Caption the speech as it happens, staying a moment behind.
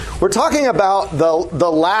We're talking about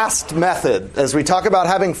the last method as we talk about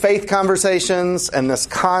having faith conversations and this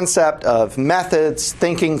concept of methods,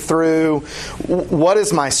 thinking through what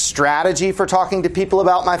is my strategy for talking to people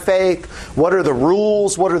about my faith, what are the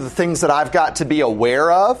rules, what are the things that I've got to be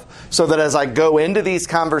aware of so that as I go into these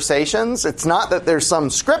conversations, it's not that there's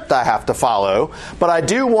some script I have to follow, but I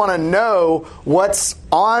do want to know what's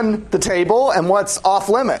on the table and what's off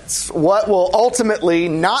limits, what will ultimately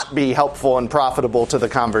not be helpful and profitable to the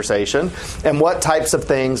conversation, and what types of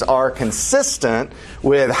things are consistent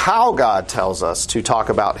with how God tells us to talk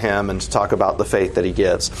about Him and to talk about the faith that He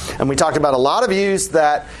gives. And we talked about a lot of views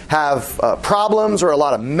that have problems or a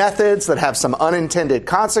lot of methods that have some unintended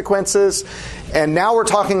consequences. And now we're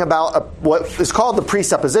talking about what is called the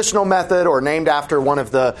presuppositional method, or named after one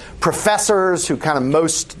of the professors who kind of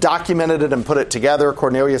most documented it and put it together,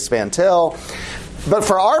 Cornelius Van Til. But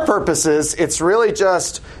for our purposes, it's really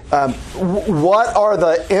just what are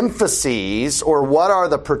the emphases or what are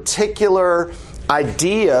the particular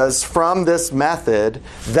ideas from this method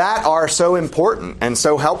that are so important and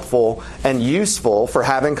so helpful and useful for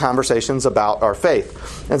having conversations about our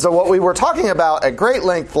faith. And so what we were talking about at great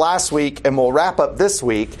length last week, and we'll wrap up this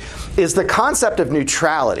week, is the concept of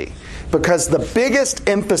neutrality. Because the biggest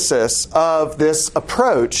emphasis of this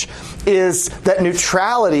approach is that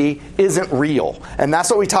neutrality isn't real. And that's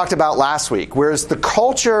what we talked about last week. Whereas the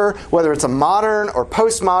culture, whether it's a modern or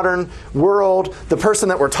postmodern world, the person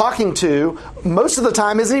that we're talking to, most of the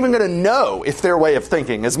time isn't even going to know if their way of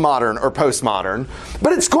thinking is modern or postmodern.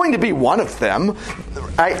 But it's going to be one of them.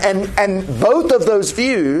 And both of those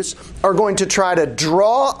views are going to try to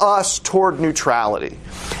draw us toward neutrality.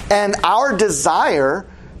 And our desire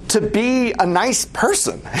to be a nice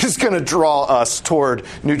person is going to draw us toward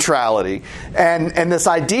neutrality. And this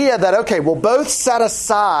idea that, okay, we'll both set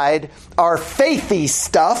aside our faithy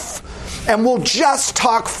stuff and we'll just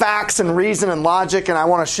talk facts and reason and logic, and I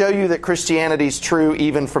want to show you that Christianity is true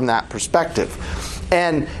even from that perspective.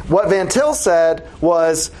 And what Van Til said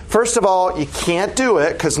was, first of all, you can't do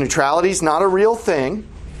it because neutrality is not a real thing.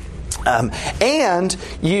 And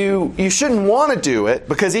you shouldn't want to do it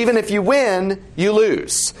because even if you win, you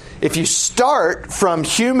lose. If you start from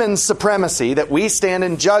human supremacy, that we stand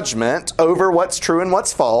in judgment over what's true and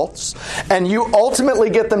what's false, and you ultimately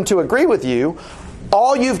get them to agree with you,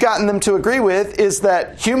 all you've gotten them to agree with is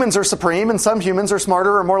that humans are supreme and some humans are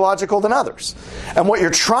smarter or more logical than others. And what you're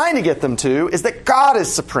trying to get them to is that God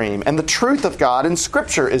is supreme and the truth of God in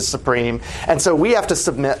Scripture is supreme. And so we have to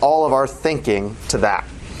submit all of our thinking to that.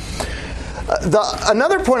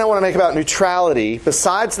 Another point I want to make about neutrality,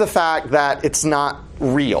 besides the fact that it's not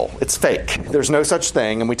real, it's fake. There's no such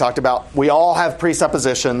thing, and we talked about we all have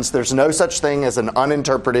presuppositions. There's no such thing as an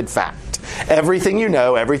uninterpreted fact. Everything you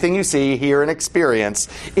know, everything you see, hear, and experience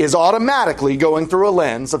is automatically going through a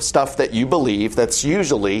lens of stuff that you believe that's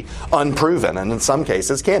usually unproven, and in some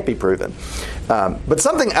cases can't be proven. But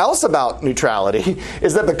something else about neutrality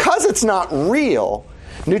is that because it's not real,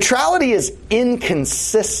 neutrality is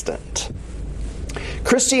inconsistent.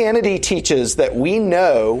 Christianity teaches that we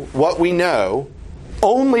know what we know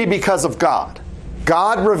only because of God.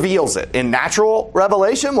 God reveals it in natural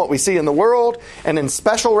revelation, what we see in the world, and in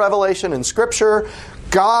special revelation in Scripture.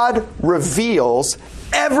 God reveals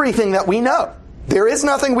everything that we know. There is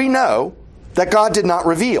nothing we know that God did not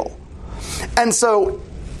reveal. And so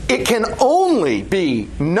it can only be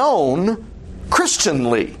known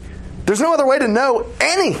Christianly. There's no other way to know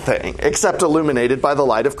anything except illuminated by the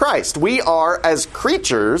light of Christ. We are, as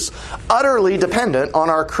creatures, utterly dependent on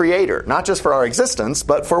our Creator, not just for our existence,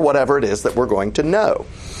 but for whatever it is that we're going to know.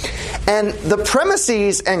 And the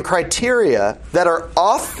premises and criteria that are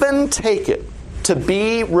often taken to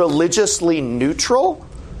be religiously neutral,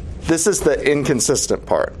 this is the inconsistent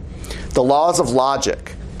part. The laws of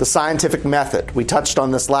logic, the scientific method, we touched on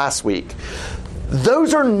this last week.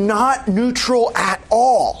 Those are not neutral at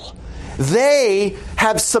all. They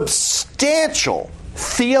have substantial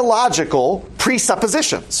theological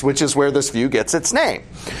presuppositions, which is where this view gets its name.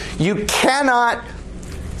 You cannot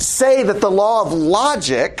say that the law of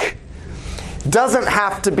logic doesn't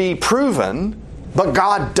have to be proven, but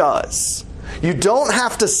God does. You don't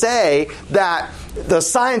have to say that the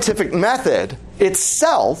scientific method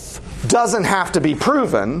itself doesn't have to be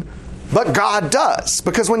proven, but God does.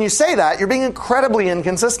 Because when you say that, you're being incredibly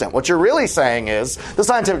inconsistent. What you're really saying is, the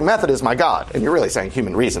scientific method is my God. And you're really saying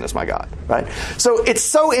human reason is my God, right? So it's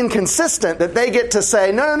so inconsistent that they get to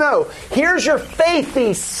say, no, here's your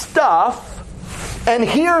faithy stuff, and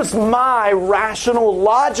here's my rational,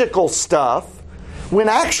 logical stuff, when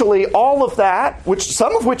actually all of that,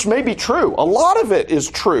 some of which may be true, a lot of it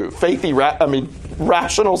is true.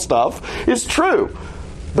 Rational stuff is true.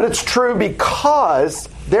 But it's true because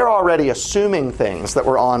they're already assuming things that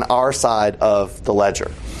were on our side of the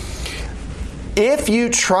ledger. If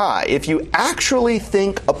you actually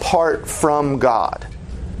think apart from God,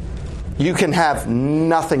 you can have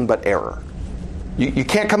nothing but error. You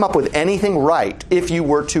can't come up with anything right if you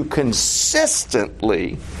were to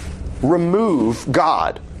consistently remove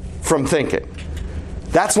God from thinking.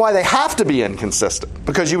 That's why they have to be inconsistent,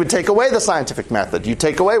 because you would take away the scientific method. You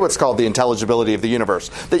take away what's called the intelligibility of the universe,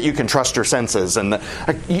 that you can trust your senses, and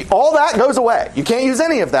all that goes away. You can't use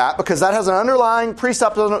any of that because that has an underlying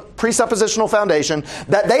presuppositional foundation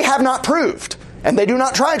that they have not proved, and they do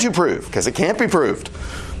not try to prove because it can't be proved.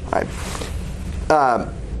 Right?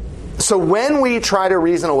 So when we try to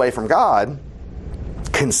reason away from God,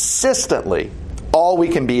 consistently, all we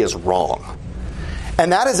can be is wrong.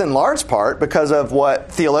 And that is in large part because of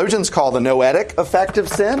what theologians call the noetic effect of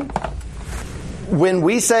sin. When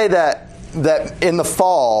we say that in the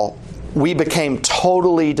fall, we became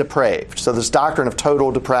totally depraved. So this doctrine of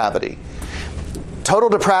total depravity. Total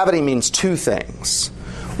depravity means two things.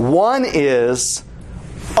 One is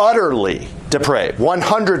utterly depraved,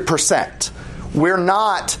 100%. We're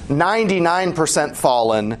not 99%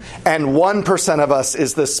 fallen, and 1% of us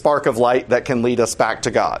is this spark of light that can lead us back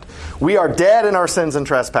to God. We are dead in our sins and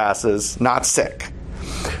trespasses, not sick.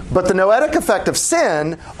 But the noetic effect of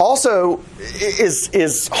sin also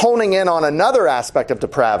is honing in on another aspect of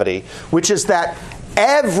depravity, which is that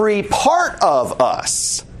every part of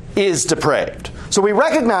us is depraved. So we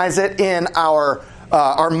recognize it in our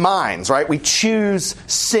minds, right? We choose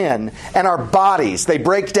sin, and our bodies, they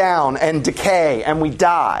break down and decay, and we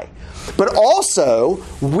die. But also,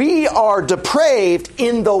 we are depraved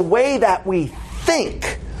in the way that we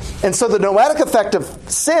think. And so the noetic effect of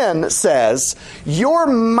sin says, your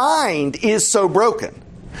mind is so broken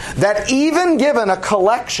that even given a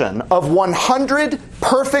collection of 100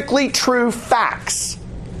 perfectly true facts,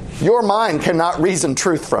 your mind cannot reason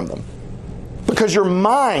truth from them. Because your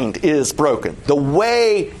mind is broken. The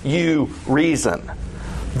way you reason,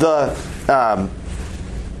 the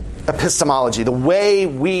epistemology, the way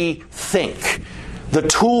we think, the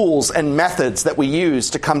tools and methods that we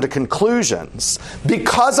use to come to conclusions,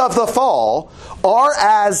 because of the fall, are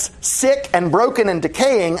as sick and broken and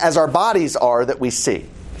decaying as our bodies are that we see.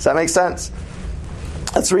 Does that make sense?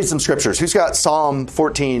 Let's read some scriptures. Who's got Psalm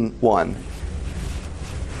 14:1?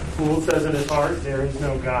 Fool says in his heart, there is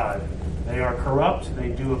no God. They are corrupt, they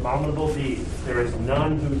do abominable deeds. There is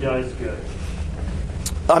none who does good.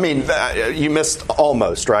 I mean, you missed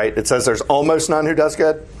almost, right? It says there's almost none who does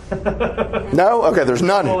good? No? Okay, there's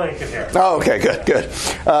none. Oh, okay, good.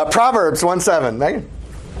 Proverbs 1:7. Megan?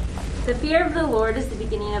 The fear of the Lord is the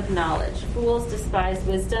beginning of knowledge. Fools despise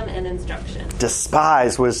wisdom and instruction.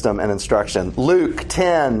 Despise wisdom and instruction. Luke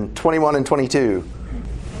 10:21 and 22.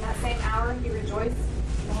 In that same hour he rejoiced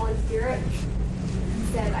in the Holy Spirit and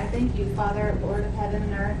said, I thank you, Father, Lord of heaven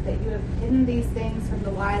and earth, that you have hidden these things from the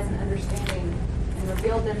wise and understanding and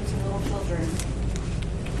revealed them to little children.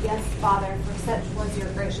 Yes, Father, for such was your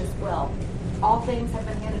gracious will. All things have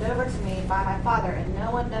been handed over to me by my Father, and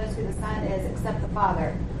no one knows who the Son is except the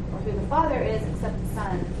Father, or who the Father is except the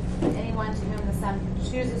Son, and anyone to whom the Son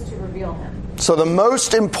chooses to reveal him. So the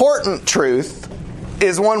most important truth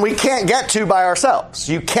is one we can't get to by ourselves.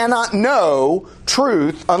 You cannot know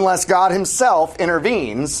truth unless God himself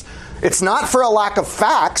intervenes. It's not for a lack of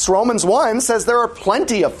facts. Romans 1 says there are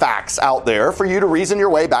plenty of facts out there for you to reason your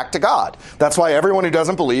way back to God. That's why everyone who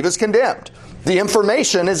doesn't believe is condemned. The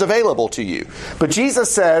information is available to you. But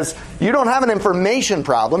Jesus says you don't have an information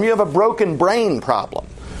problem, you have a broken brain problem,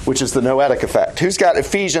 which is the noetic effect. Who's got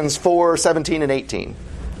Ephesians 4:17 and 18?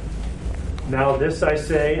 Now this I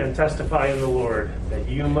say and testify in the Lord, that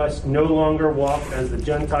you must no longer walk as the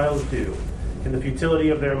Gentiles do, in the futility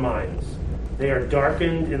of their minds. They are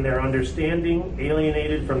darkened in their understanding,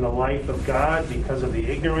 alienated from the life of God because of the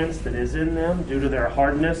ignorance that is in them due to their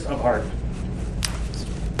hardness of heart.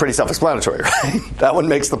 Pretty self-explanatory, right? That one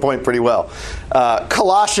makes the point pretty well.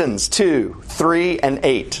 Colossians 2:3 and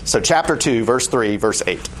 8. So chapter 2, verse 3, verse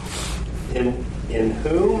 8. In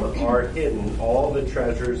whom are hidden all the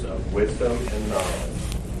treasures of wisdom and knowledge.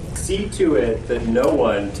 See to it that no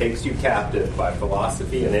one takes you captive by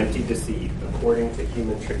philosophy and empty deceit, according to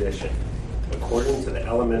human tradition, according to the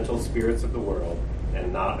elemental spirits of the world,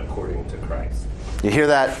 and not according to Christ. You hear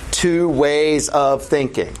that? Two ways of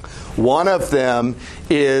thinking. One of them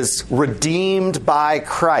is redeemed by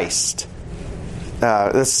Christ.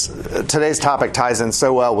 Today's topic ties in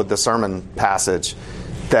so well with the sermon passage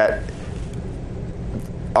that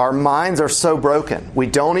our minds are so broken. We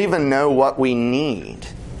don't even know what we need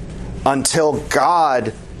until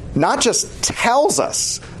God not just tells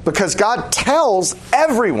us, because God tells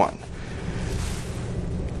everyone,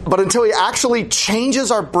 but until He actually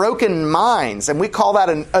changes our broken minds, and we call that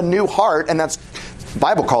a new heart, and that's, the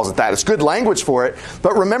Bible calls it that. It's good language for it.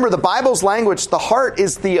 But remember, the Bible's language, the heart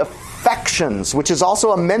is the affections, which is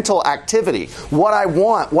also a mental activity. What I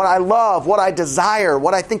want, what I love, what I desire,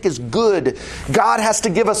 what I think is good. God has to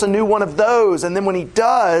give us a new one of those. And then when He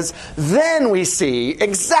does, then we see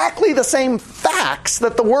exactly the same facts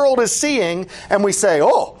that the world is seeing. And we say,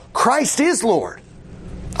 oh, Christ is Lord.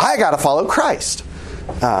 I got to follow Christ.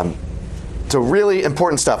 So really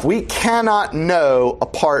important stuff. We cannot know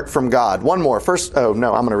apart from God. One more. First, I'm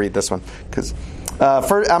going to read this one because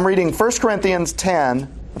I'm reading 1 Corinthians 2,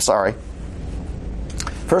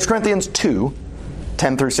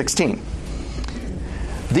 10 through 16.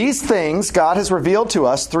 These things God has revealed to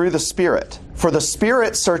us through the Spirit. For the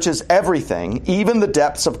Spirit searches everything, even the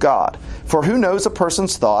depths of God. For who knows a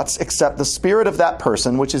person's thoughts except the spirit of that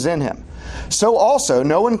person which is in him? So also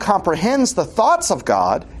no one comprehends the thoughts of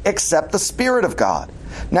God except the Spirit of God.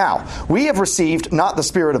 Now, we have received not the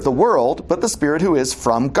spirit of the world, but the Spirit who is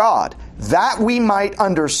from God, that we might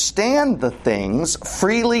understand the things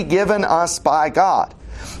freely given us by God.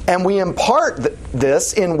 And we impart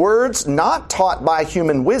this in words not taught by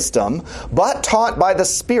human wisdom, but taught by the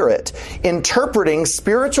Spirit, interpreting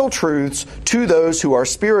spiritual truths to those who are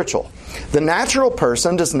spiritual. The natural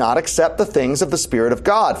person does not accept the things of the Spirit of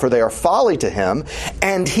God, for they are folly to him,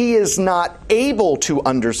 and he is not able to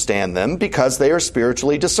understand them because they are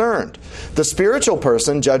spiritually discerned. The spiritual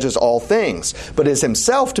person judges all things, but is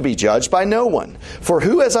himself to be judged by no one. For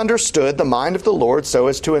who has understood the mind of the Lord so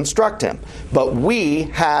as to instruct him? But we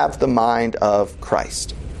have the mind of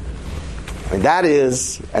Christ. I mean, that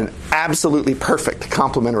is an absolutely perfect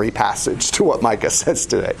complementary passage to what Micah says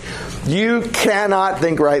today. You cannot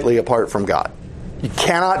think rightly apart from God. You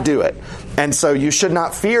cannot do it. And so you should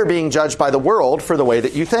not fear being judged by the world for the way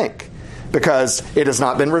that you think, because it has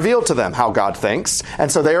not been revealed to them how God thinks.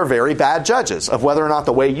 And so they are very bad judges of whether or not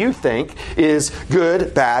the way you think is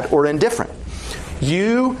good, bad, or indifferent.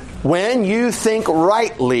 When you think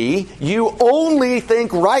rightly, you only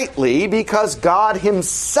think rightly because God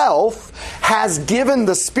Himself has given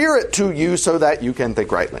the Spirit to you so that you can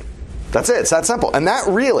think rightly. That's it. It's that simple. And that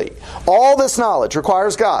really, all this knowledge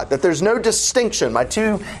requires God, that there's no distinction, my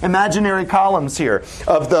two imaginary columns here,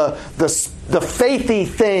 of the faithy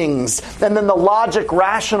things and then the logic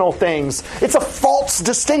rational things. It's a false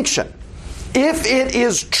distinction. If it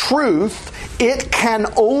is truth, it can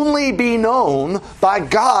only be known by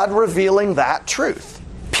God revealing that truth.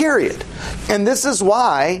 Period. And this is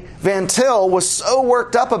why Van Til was so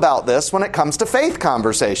worked up about this when it comes to faith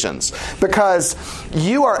conversations. Because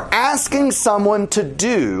you are asking someone to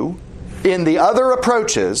do, in the other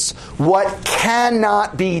approaches, what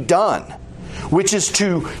cannot be done, which is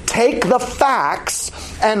to take the facts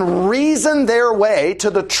and reason their way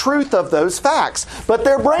to the truth of those facts. But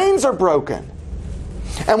their brains are broken.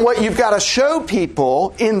 And what you've got to show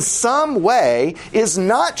people in some way is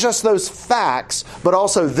not just those facts, but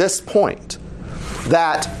also this point,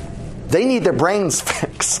 that they need their brains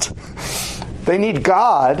fixed. They need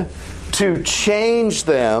God to change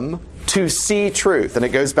them to see truth. And it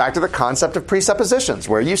goes back to the concept of presuppositions.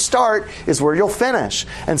 Where you start is where you'll finish.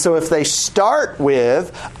 And so if they start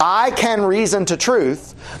with, I can reason to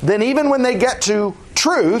truth, then even when they get to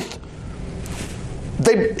truth,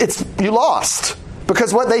 you lost.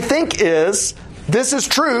 Because what they think is, this is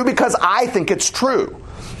true because I think it's true.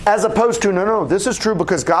 As opposed to, no, this is true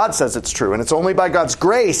because God says it's true. And it's only by God's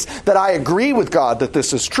grace that I agree with God that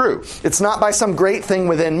this is true. It's not by some great thing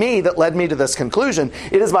within me that led me to this conclusion.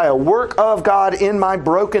 It is by a work of God in my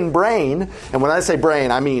broken brain. And when I say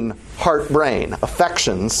brain, I mean heart, brain,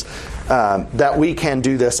 affections, that we can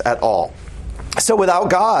do this at all. So without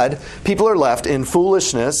God, people are left in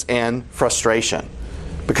foolishness and frustration.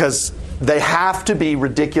 Because they have to be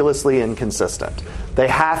ridiculously inconsistent. They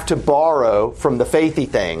have to borrow from the faithy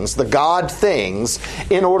things, the God things,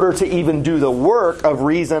 in order to even do the work of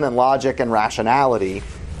reason and logic and rationality,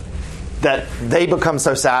 that they become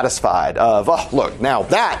so satisfied of, oh, look, now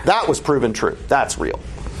that was proven true. That's real.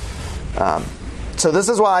 So this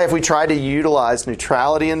is why if we try to utilize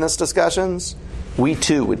neutrality in these discussions, we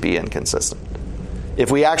too would be inconsistent. If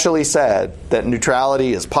we actually said that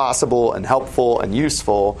neutrality is possible and helpful and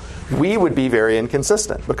useful, we would be very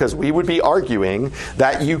inconsistent, because we would be arguing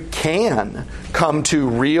that you can come to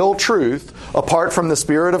real truth apart from the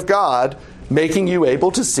Spirit of God making you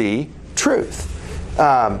able to see truth.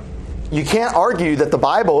 You can't argue that the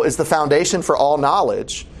Bible is the foundation for all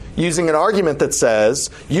knowledge using an argument that says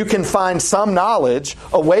you can find some knowledge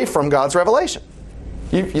away from God's revelation.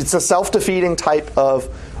 It's a self-defeating type of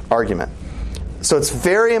argument. So it's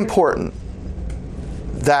very important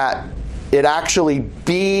that it actually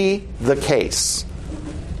be the case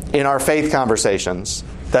in our faith conversations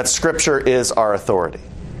that Scripture is our authority.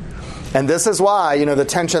 And this is why, the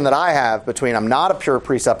tension that I have between I'm not a pure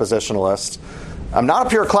presuppositionalist, I'm not a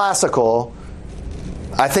pure classical.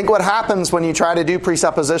 I think what happens when you try to do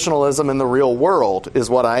presuppositionalism in the real world is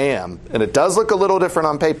what I am. And it does look a little different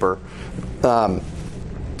on paper.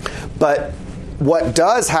 But what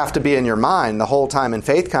does have to be in your mind the whole time in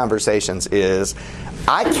faith conversations is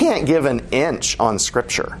I can't give an inch on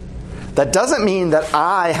Scripture. That doesn't mean that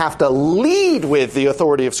I have to lead with the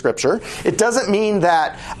authority of Scripture. It doesn't mean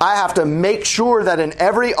that I have to make sure that in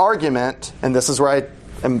every argument, and this is where I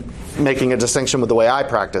am making a distinction with the way I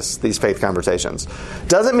practice these faith conversations,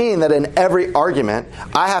 doesn't mean that in every argument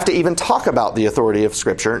I have to even talk about the authority of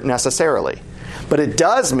Scripture necessarily. But it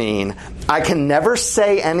does mean I can never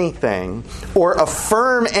say anything or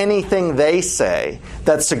affirm anything they say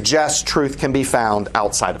that suggests truth can be found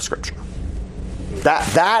outside of Scripture.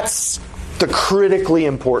 That's the critically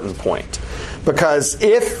important point. Because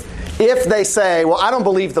if they say, well, I don't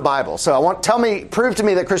believe the Bible, so prove to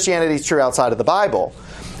me that Christianity is true outside of the Bible,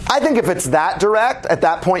 I think if it's that direct, at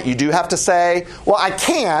that point you do have to say, well, I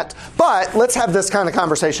can't, but let's have this kind of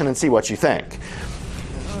conversation and see what you think.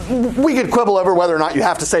 We could quibble over whether or not you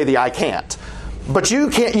have to say the I can't. But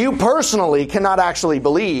you personally cannot actually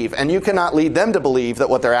believe, and you cannot lead them to believe that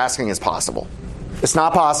what they're asking is possible. It's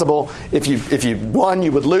not possible. If you won,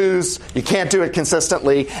 you would lose. You can't do it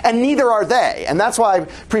consistently, and neither are they. And that's why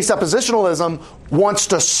presuppositionalism wants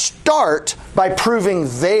to start by proving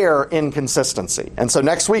their inconsistency. And so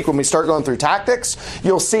next week when we start going through tactics,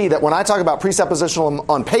 you'll see that when I talk about presuppositionalism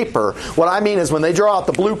on paper, what I mean is when they draw out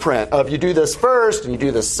the blueprint of you do this first, and you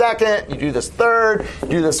do this second, you do this third, you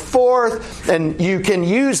do this fourth, and you can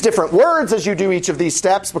use different words as you do each of these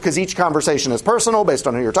steps because each conversation is personal based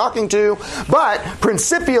on who you're talking to. But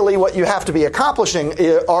principially what you have to be accomplishing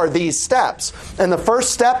are these steps. And the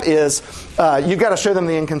first step is you've got to show them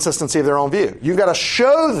the inconsistency of their own view. You've got to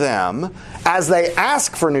show them, as they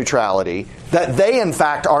ask for neutrality, that they, in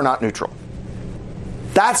fact, are not neutral.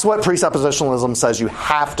 That's what presuppositionalism says you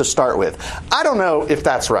have to start with. I don't know if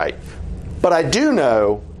that's right, but I do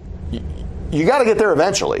know you got to get there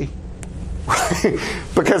eventually.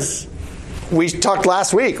 Because we talked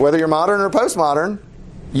last week, whether you're modern or postmodern,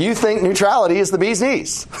 you think neutrality is the bee's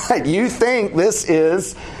knees. You think this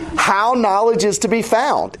is how knowledge is to be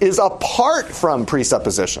found, is apart from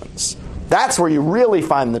presuppositions. That's where you really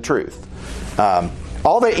find the truth.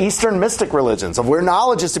 All the Eastern mystic religions of where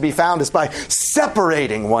knowledge is to be found is by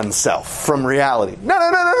separating oneself from reality.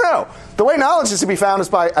 No. The way knowledge is to be found is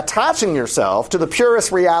by attaching yourself to the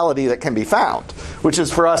purest reality that can be found, which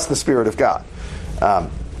is for us the Spirit of God.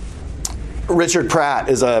 Richard Pratt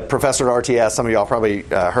is a professor at RTS. Some of y'all probably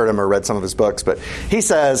heard him or read some of his books. But he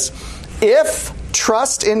says, if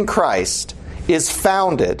trust in Christ is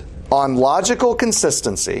founded on logical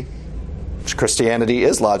consistency, which Christianity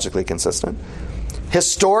is logically consistent,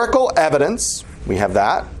 historical evidence, we have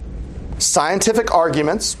that, scientific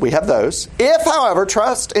arguments, we have those. If, however,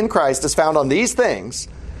 trust in Christ is found on these things,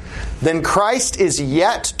 then Christ is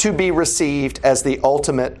yet to be received as the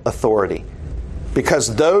ultimate authority,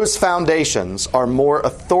 because those foundations are more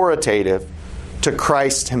authoritative to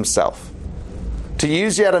Christ himself. To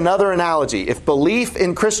use yet another analogy, if belief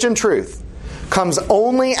in Christian truth comes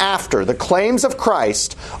only after the claims of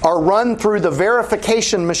Christ are run through the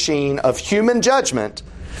verification machine of human judgment,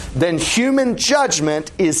 then human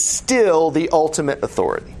judgment is still the ultimate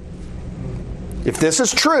authority. If this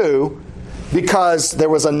is true, because there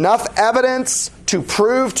was enough evidence to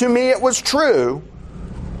prove to me it was true,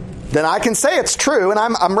 then I can say it's true, and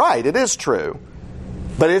I'm right, it is true.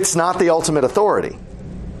 But it's not the ultimate authority.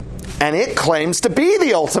 And it claims to be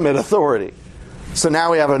the ultimate authority. So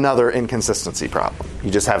now we have another inconsistency problem. You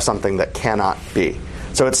just have something that cannot be.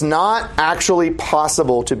 So it's not actually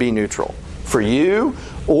possible to be neutral for you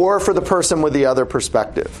or for the person with the other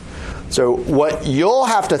perspective. So what you'll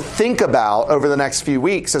have to think about over the next few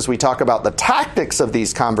weeks as we talk about the tactics of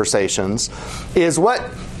these conversations is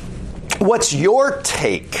what's your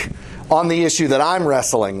take on the issue that I'm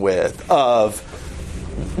wrestling with of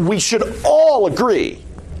we should all agree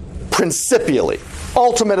principially,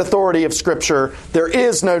 ultimate authority of Scripture, there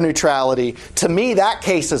is no neutrality. To me, that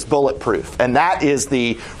case is bulletproof. And that is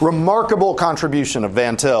the remarkable contribution of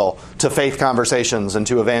Van Til to faith conversations and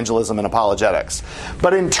to evangelism and apologetics.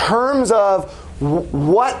 But in terms of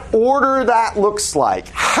what order that looks like,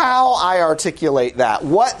 how I articulate that,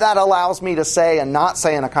 what that allows me to say and not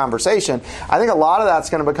say in a conversation, I think a lot of that's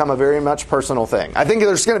going to become a very much personal thing. I think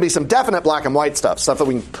there's going to be some definite black and white stuff that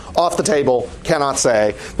we off the table cannot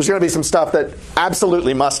say. There's going to be some stuff that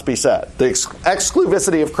absolutely must be said. The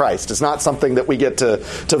exclusivity of Christ is not something that we get to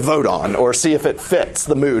vote on or see if it fits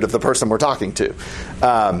the mood of the person we're talking to.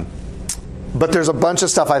 But there's a bunch of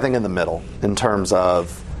stuff, I think, in the middle in terms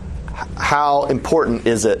of how important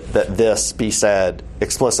is it that this be said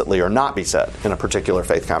explicitly or not be said in a particular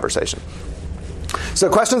faith conversation. So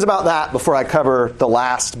questions about that before I cover the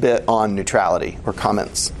last bit on neutrality, or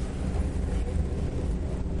comments?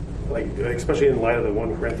 Like, especially in light of the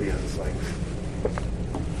 1 Corinthians, like,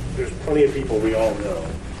 there's plenty of people we all know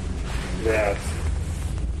that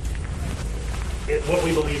what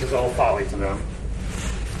we believe is all folly to them.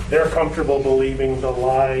 They're comfortable believing the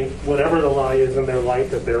lie, whatever the lie is in their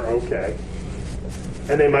life, that they're okay.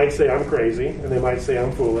 And they might say, I'm crazy, and they might say,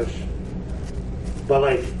 I'm foolish. But,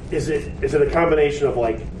 like, is it a combination of,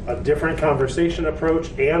 like, a different conversation approach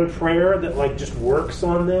and prayer that, like, just works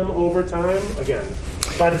on them over time? Again,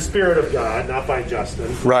 by the Spirit of God, not by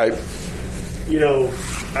Justin. Right. You know,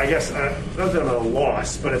 I guess, not that I'm at a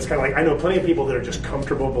loss, but it's kind of like, I know plenty of people that are just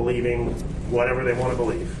comfortable believing whatever they want to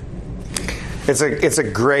believe. It's a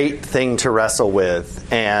great thing to wrestle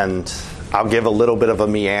with, and I'll give a little bit of a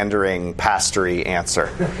meandering pastory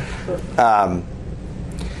answer. The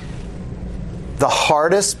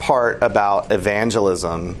hardest part about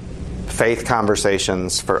evangelism, faith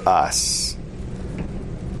conversations for us,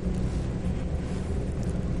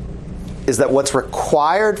 is that what's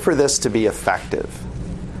required for this to be effective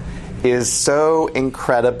is so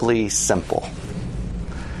incredibly simple.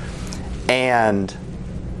 And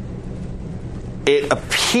it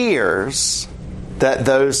appears that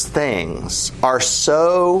those things are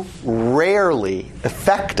so rarely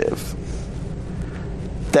effective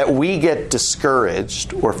that we get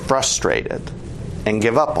discouraged or frustrated and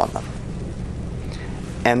give up on them.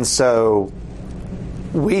 And so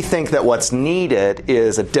we think that what's needed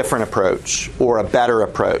is a different approach or a better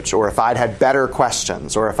approach, or if I'd had better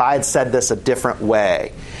questions, or if I had said this a different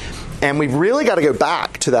way. And we've really got to go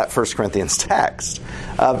back to that 1 Corinthians text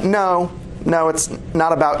of no, it's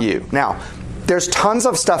not about you. Now, there's tons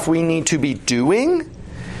of stuff we need to be doing,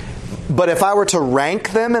 but if I were to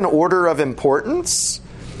rank them in order of importance,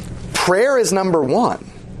 prayer is number 1.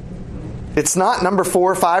 It's not number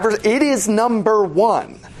 4 or 5. It is number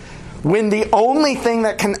 1. When the only thing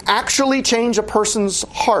that can actually change a person's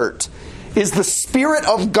heart is the Spirit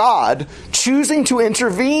of God choosing to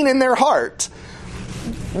intervene in their heart.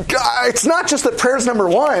 It's not just that prayer's number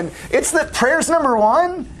 1. It's that prayer's number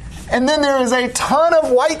 1, and then there is a ton of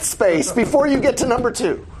white space before you get to number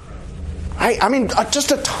 2. I mean,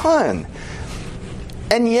 just a ton.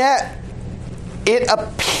 And yet, it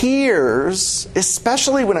appears,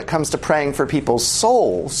 especially when it comes to praying for people's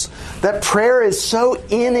souls, that prayer is so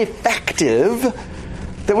ineffective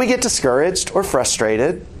that we get discouraged or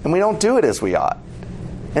frustrated, and we don't do it as we ought.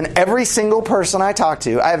 And every single person I talk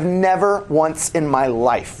to, I have never once in my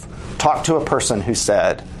life talked to a person who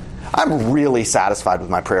said, I'm really satisfied with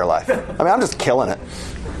my prayer life. I mean, I'm just killing it.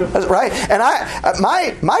 Right? And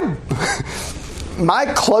my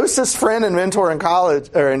closest friend and mentor in college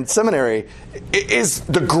or in seminary is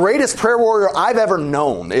the greatest prayer warrior I've ever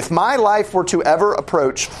known. If my life were to ever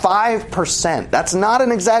approach 5%, that's not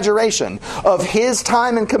an exaggeration, of his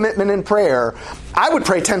time and commitment in prayer, I would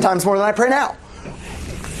pray 10 times more than I pray now.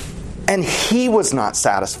 And he was not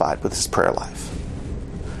satisfied with his prayer life.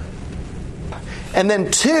 And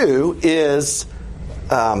then 2 is,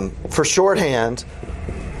 for shorthand,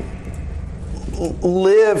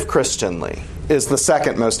 live Christianly is the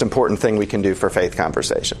second most important thing we can do for faith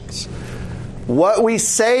conversations. What we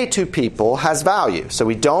say to people has value. So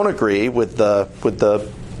we don't agree with the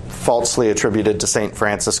falsely attributed to St.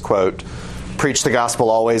 Francis quote, preach the gospel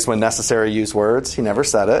always, when necessary, use words. He never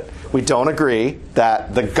said it. We don't agree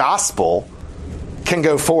that the gospel can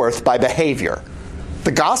go forth by behavior.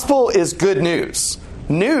 The gospel is good news.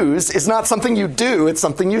 News is not something you do, it's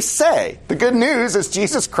something you say. The good news is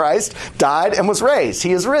Jesus Christ died and was raised.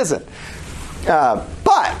 He is risen.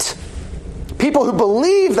 But people who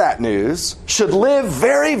believe that news should live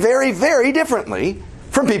very, very, very differently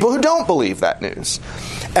from people who don't believe that news.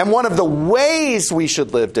 And one of the ways we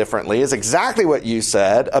should live differently is exactly what you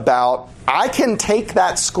said about, I can take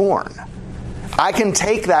that scorn. I can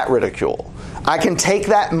take that ridicule. I can take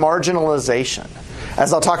that marginalization.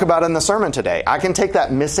 As I'll talk about in the sermon today, I can take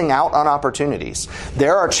that missing out on opportunities.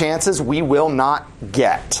 There are chances we will not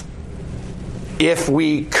get if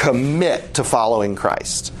we commit to following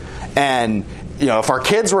Christ. And if our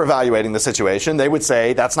kids were evaluating the situation, they would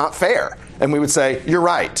say, that's not fair. And we would say, you're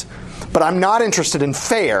right. But I'm not interested in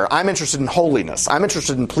fair. I'm interested in holiness. I'm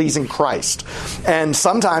interested in pleasing Christ. And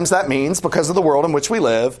sometimes that means, because of the world in which we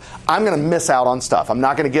live, I'm going to miss out on stuff. I'm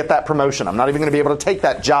not going to get that promotion. I'm not even going to be able to take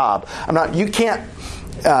that job. You can't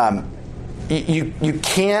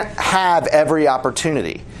have every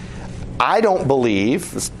opportunity. I don't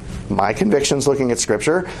believe, my convictions looking at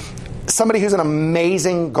Scripture, somebody who's an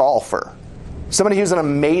amazing golfer, somebody who's an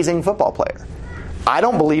amazing football player. I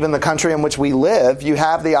don't believe in the country in which we live you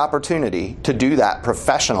have the opportunity to do that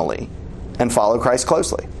professionally and follow Christ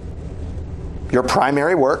closely. Your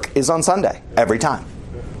primary work is on Sunday, every time.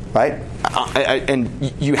 Right?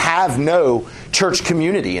 And you have no church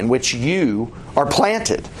community in which you are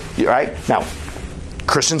planted. Right? Now,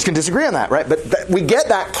 Christians can disagree on that, right? But we get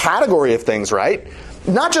that category of things, right?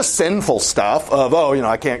 Not just sinful stuff of,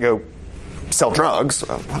 I can't go sell drugs.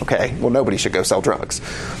 Okay, well, nobody should go sell drugs.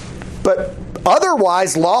 But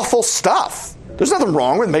otherwise lawful stuff. There's nothing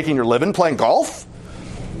wrong with making your living playing golf.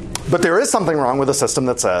 But there is something wrong with a system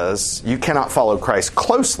that says you cannot follow Christ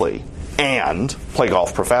closely and play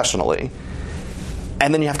golf professionally.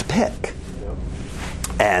 And then you have to pick.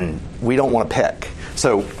 And we don't want to pick.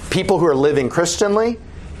 So people who are living Christianly,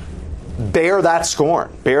 bear that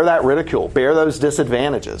scorn, bear that ridicule, bear those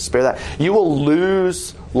disadvantages, bear that. You will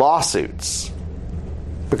lose lawsuits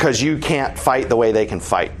because you can't fight the way they can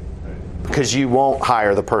fight. Because you won't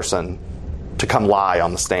hire the person to come lie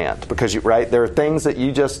on the stand. Because there are things that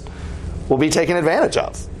you just will be taken advantage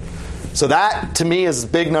of. So that, to me, is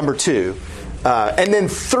big number 2. And then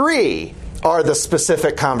 3 are the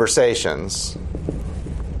specific conversations.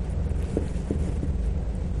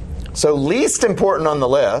 So least important on the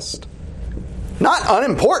list, not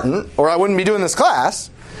unimportant, or I wouldn't be doing this class,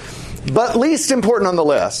 but least important on the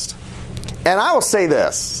list. And I will say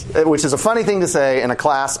this, which is a funny thing to say in a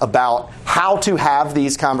class about how to have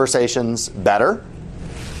these conversations better.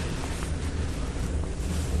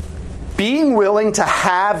 Being willing to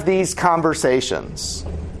have these conversations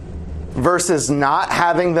versus not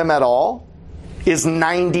having them at all is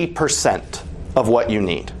 90% of what you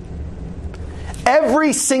need.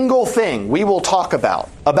 Every single thing we will talk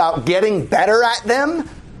about getting better at them,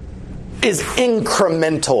 is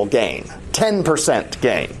incremental gain, 10%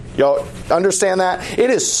 gain. Y'all understand that? It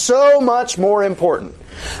is so much more important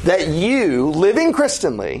that you, living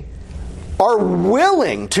Christianly, are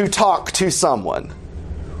willing to talk to someone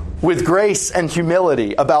with grace and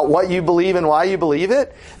humility about what you believe and why you believe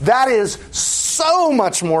it. That is so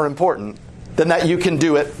much more important than that you can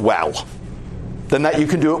do it well, than that you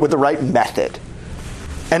can do it with the right method.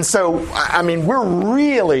 And so, we're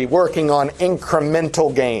really working on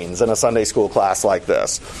incremental gains in a Sunday school class like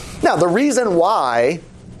this. Now, the reason why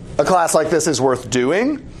a class like this is worth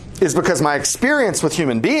doing is because my experience with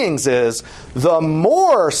human beings is the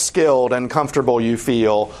more skilled and comfortable you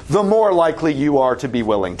feel, the more likely you are to be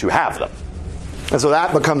willing to have them. And so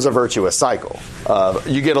that becomes a virtuous cycle.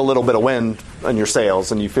 You get a little bit of wind in your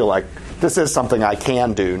sails and you feel like this is something I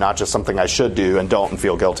can do, not just something I should do and don't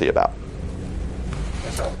feel guilty about.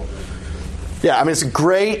 Yeah, it's a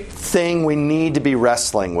great thing we need to be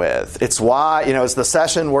wrestling with. It's why, as the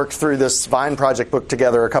session worked through this Vine Project book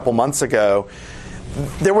together a couple months ago,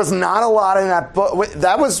 there was not a lot in that book.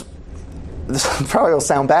 This probably will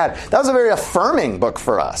sound bad, that was a very affirming book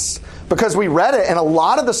for us. Because we read it, and a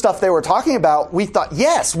lot of the stuff they were talking about, we thought,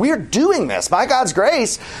 yes, we're doing this. By God's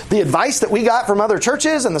grace, the advice that we got from other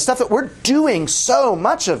churches and the stuff that we're doing so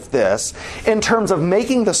much of this in terms of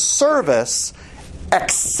making the service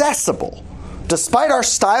accessible. Despite our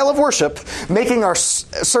style of worship, making our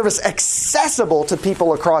service accessible to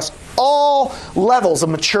people across all levels of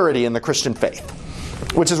maturity in the Christian faith,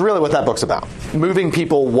 which is really what that book's about. Moving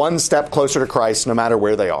people one step closer to Christ no matter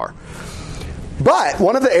where they are. But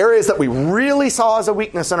one of the areas that we really saw as a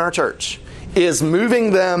weakness in our church is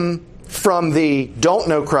moving them from the don't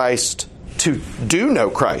know Christ to do know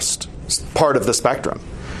Christ part of the spectrum.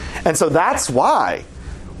 And so that's why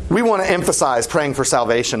we want to emphasize praying for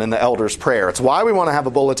salvation in the elders' prayer. It's why we want to have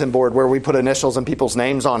a bulletin board where we put initials and people's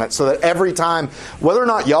names on it so that every time, whether or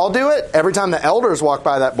not y'all do it, every time the elders walk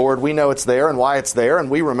by that board, we know it's there and why it's there, and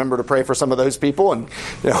we remember to pray for some of those people. And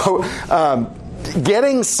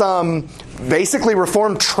getting some basically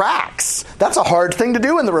Reformed tracts. That's a hard thing to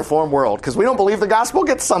do in the Reformed world because we don't believe the gospel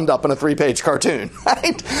gets summed up in a 3-page cartoon,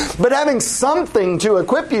 right? But having something to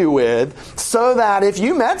equip you with so that if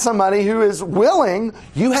you met somebody who is willing,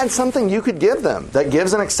 you had something you could give them that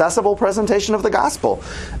gives an accessible presentation of the gospel.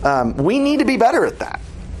 We need to be better at that.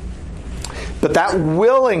 But that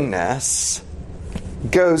willingness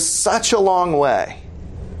goes such a long way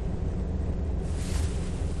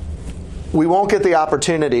we won't get the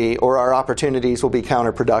opportunity, or our opportunities will be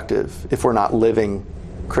counterproductive if we're not living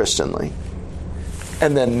Christianly.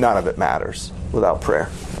 And then none of it matters without prayer.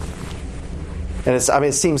 And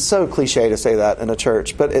it seems so cliche to say that in a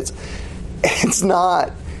church, but it's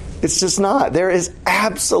not. It's just not. There is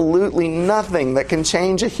absolutely nothing that can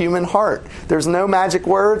change a human heart. There's no magic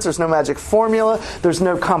words. There's no magic formula. There's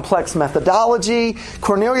no complex methodology.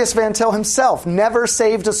 Cornelius Van Til himself never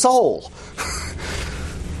saved a soul.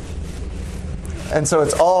 And so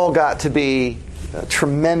it's all got to be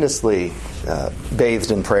tremendously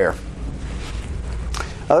bathed in prayer.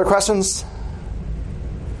 Other questions?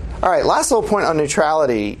 All right, last little point on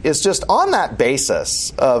neutrality is just on that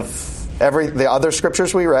basis of the other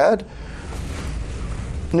scriptures we read.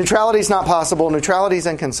 Neutrality is not possible. Neutrality is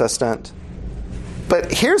inconsistent.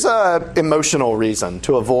 But here's an emotional reason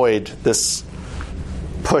to avoid this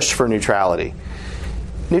push for neutrality.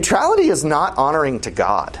 Neutrality is not honoring to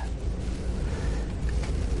God.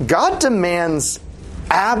 God demands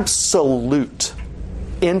absolute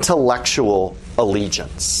intellectual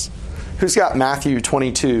allegiance. Who's got Matthew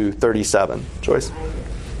 22:37? Joyce?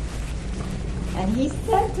 And he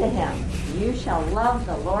said to him, "You shall love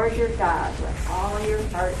the Lord your God with all your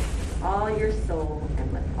heart, all your soul,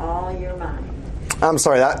 and with all your mind." I'm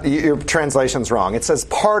sorry, your translation's wrong. It says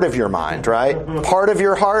part of your mind, right? Part of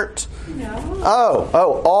your heart? No.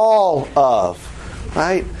 All of,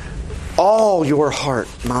 right? All your heart,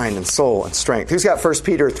 mind, and soul, and strength. Who's got 1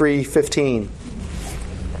 Peter 3:15?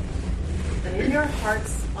 And in your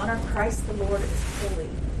hearts honor Christ the Lord as holy,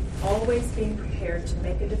 always being prepared to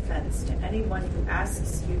make a defense to anyone who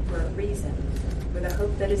asks you for a reason for the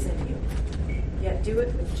hope that is in you. Yet do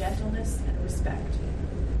it with gentleness and respect.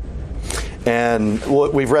 And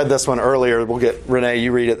we've read this one earlier. We'll get Renee,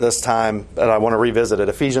 you read it this time, and I want to revisit it.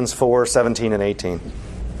 Ephesians 4:17 and 18.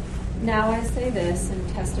 Now I say this and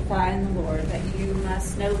testify in the Lord that you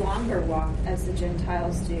must no longer walk as the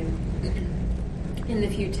Gentiles do, in the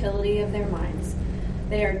futility of their minds.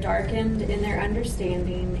 They are darkened in their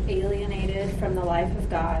understanding, alienated from the life of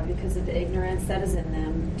God because of the ignorance that is in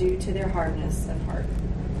them due to their hardness of heart.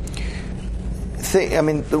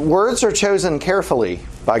 The words are chosen carefully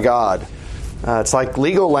by God. It's like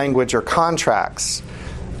legal language or contracts.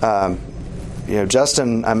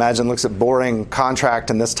 Justin, I imagine, looks at boring contract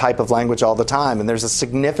and this type of language all the time, and there's a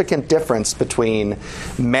significant difference between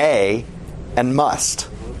may and must,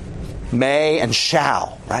 may and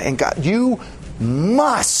shall, right? And God, you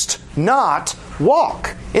must not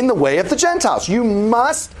walk in the way of the Gentiles. You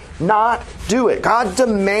must not do it. God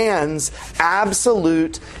demands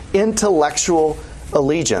absolute intellectual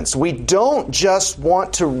allegiance. We don't just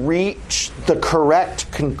want to reach the correct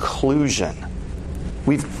conclusion.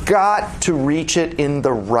 We've got to reach it in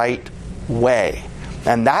the right way.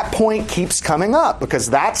 And that point keeps coming up because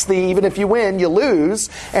that's even if you win, you lose.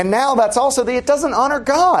 And now that's also it doesn't honor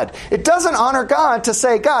God. It doesn't honor God to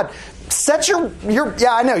say, God, set your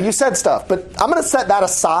yeah, I know you said stuff, but I'm going to set that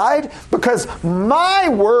aside because my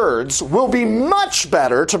words will be much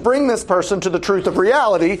better to bring this person to the truth of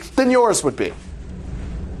reality than yours would be.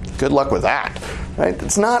 Good luck with that, right?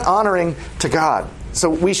 It's not honoring to God. So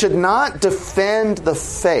we should not defend the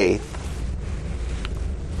faith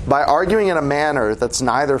by arguing in a manner that's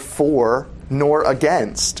neither for nor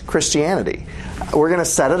against Christianity. We're going to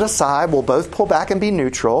set it aside. We'll both pull back and be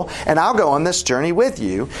neutral, and I'll go on this journey with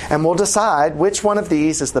you, and we'll decide which one of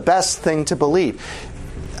these is the best thing to believe.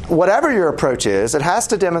 Whatever your approach is, it has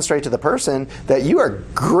to demonstrate to the person that you are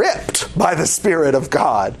gripped by the Spirit of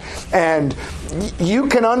God. And you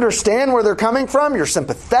can understand where they're coming from. You're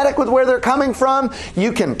sympathetic with where they're coming from.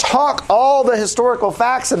 You can talk all the historical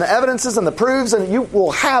facts and the evidences and the proofs, and you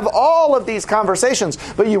will have all of these conversations,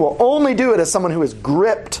 but you will only do it as someone who is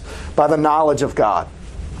gripped by the knowledge of God.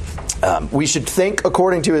 We should think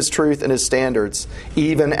according to His truth and His standards,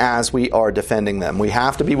 even as we are defending them. We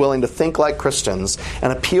have to be willing to think like Christians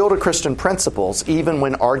and appeal to Christian principles, even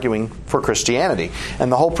when arguing for Christianity.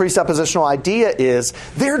 And the whole presuppositional idea is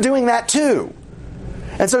they're doing that too.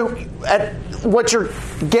 And so what you're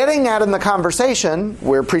getting at in the conversation,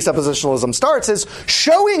 where presuppositionalism starts, is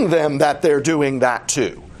showing them that they're doing that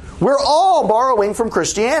too. We're all borrowing from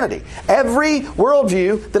Christianity. Every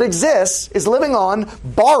worldview that exists is living on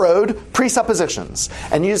borrowed presuppositions.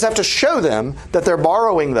 And you just have to show them that they're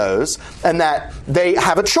borrowing those and that they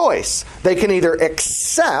have a choice. They can either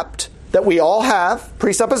accept that we all have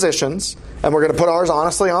presuppositions, and we're going to put ours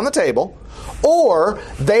honestly on the table, or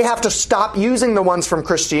they have to stop using the ones from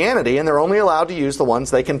Christianity, and they're only allowed to use the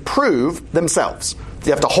ones they can prove themselves. They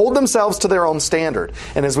have to hold themselves to their own standard.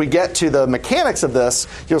 And as we get to the mechanics of this,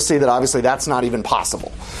 you'll see that obviously that's not even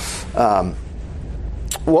possible.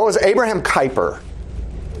 what was Abraham Kuyper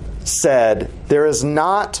said, there is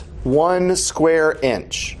not 1 square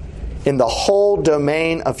inch in the whole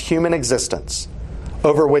domain of human existence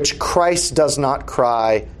over which Christ does not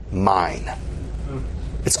cry, mine.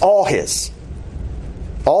 It's all his.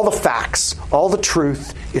 All the facts, all the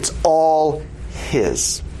truth, it's all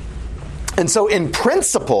his. And so in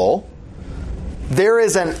principle, there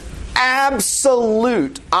is an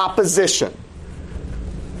absolute opposition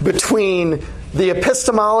between the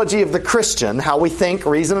epistemology of the Christian, how we think,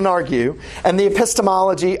 reason, and argue, and the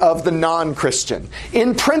epistemology of the non-Christian.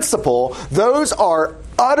 In principle, those are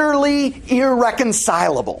utterly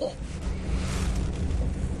irreconcilable.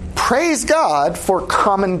 Praise God for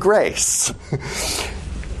common grace.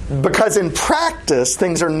 Because in practice,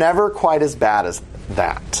 things are never quite as bad as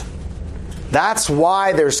that. That's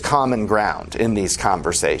why there's common ground in these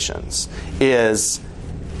conversations.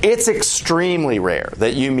 It's extremely rare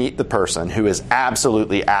that you meet the person who is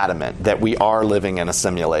absolutely adamant that we are living in a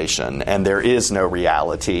simulation and there is no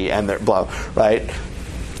reality and right?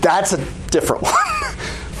 That's a different one.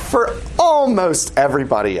 For almost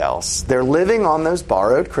everybody else, they're living on those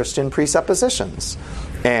borrowed Christian presuppositions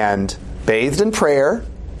and bathed in prayer,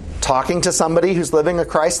 talking to somebody who's living a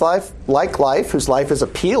Christ-like life, whose life is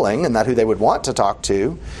appealing and that who they would want to talk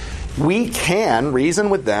to. We can reason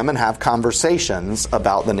with them and have conversations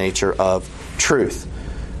about the nature of truth.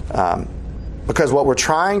 Because what we're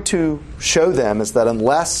trying to show them is that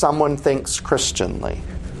unless someone thinks Christianly,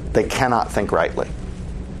 they cannot think rightly.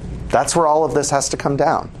 That's where all of this has to come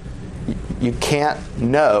down. You can't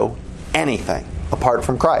know anything apart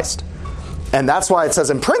from Christ. And that's why it says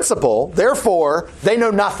in principle, therefore, they know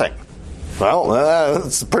nothing. Well,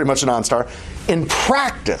 that's pretty much a non-starter. In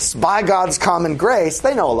practice, by God's common grace,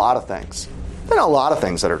 they know a lot of things. They know a lot of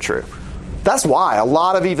things that are true. That's why a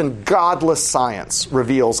lot of even godless science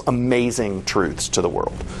reveals amazing truths to the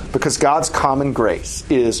world. Because God's common grace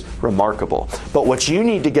is remarkable. But what you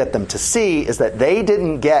need to get them to see is that they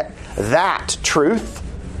didn't get that truth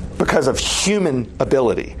because of human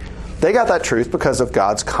ability. They got that truth because of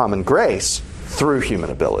God's common grace through human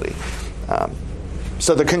ability.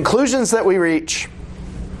 So the conclusions that we reach,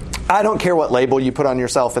 I don't care what label you put on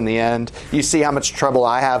yourself in the end. You see how much trouble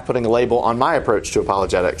I have putting a label on my approach to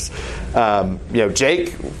apologetics.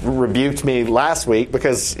 Jake rebuked me last week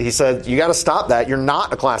because he said, you got to stop that. You're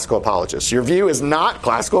not a classical apologist. Your view is not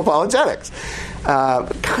classical apologetics.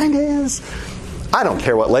 Kind of is. I don't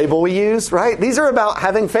care what label we use, right? These are about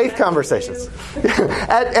having faith conversations.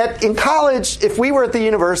 In college, if we were at the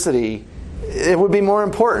university, it would be more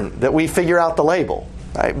important that we figure out the label,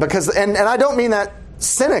 right? Because, and I don't mean that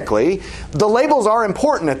cynically, the labels are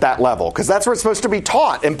important at that level because that's where it's supposed to be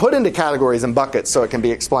taught and put into categories and buckets so it can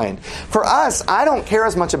be explained. For us, I don't care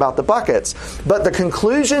as much about the buckets, but the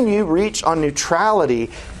conclusion you reach on neutrality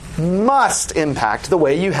must impact the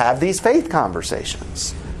way you have these faith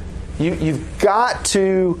conversations. You've got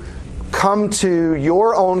to come to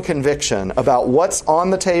your own conviction about what's on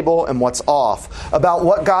the table and what's off, about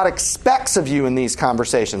what God expects of you in these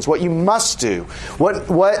conversations, what you must do,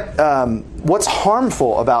 what's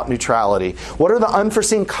harmful about neutrality, what are the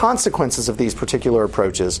unforeseen consequences of these particular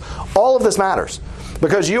approaches. All of this matters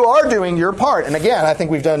because you are doing your part. And again, I think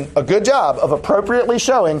we've done a good job of appropriately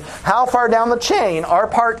showing how far down the chain our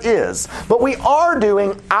part is. But we are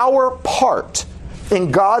doing our part in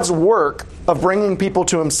God's work of bringing people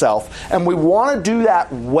to himself, and we want to do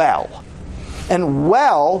that well. And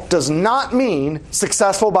well does not mean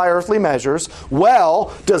successful by earthly measures.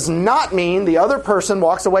 Well does not mean the other person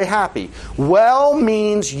walks away happy. Well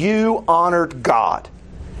means you honored God.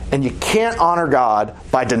 And you can't honor God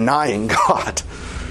by denying God.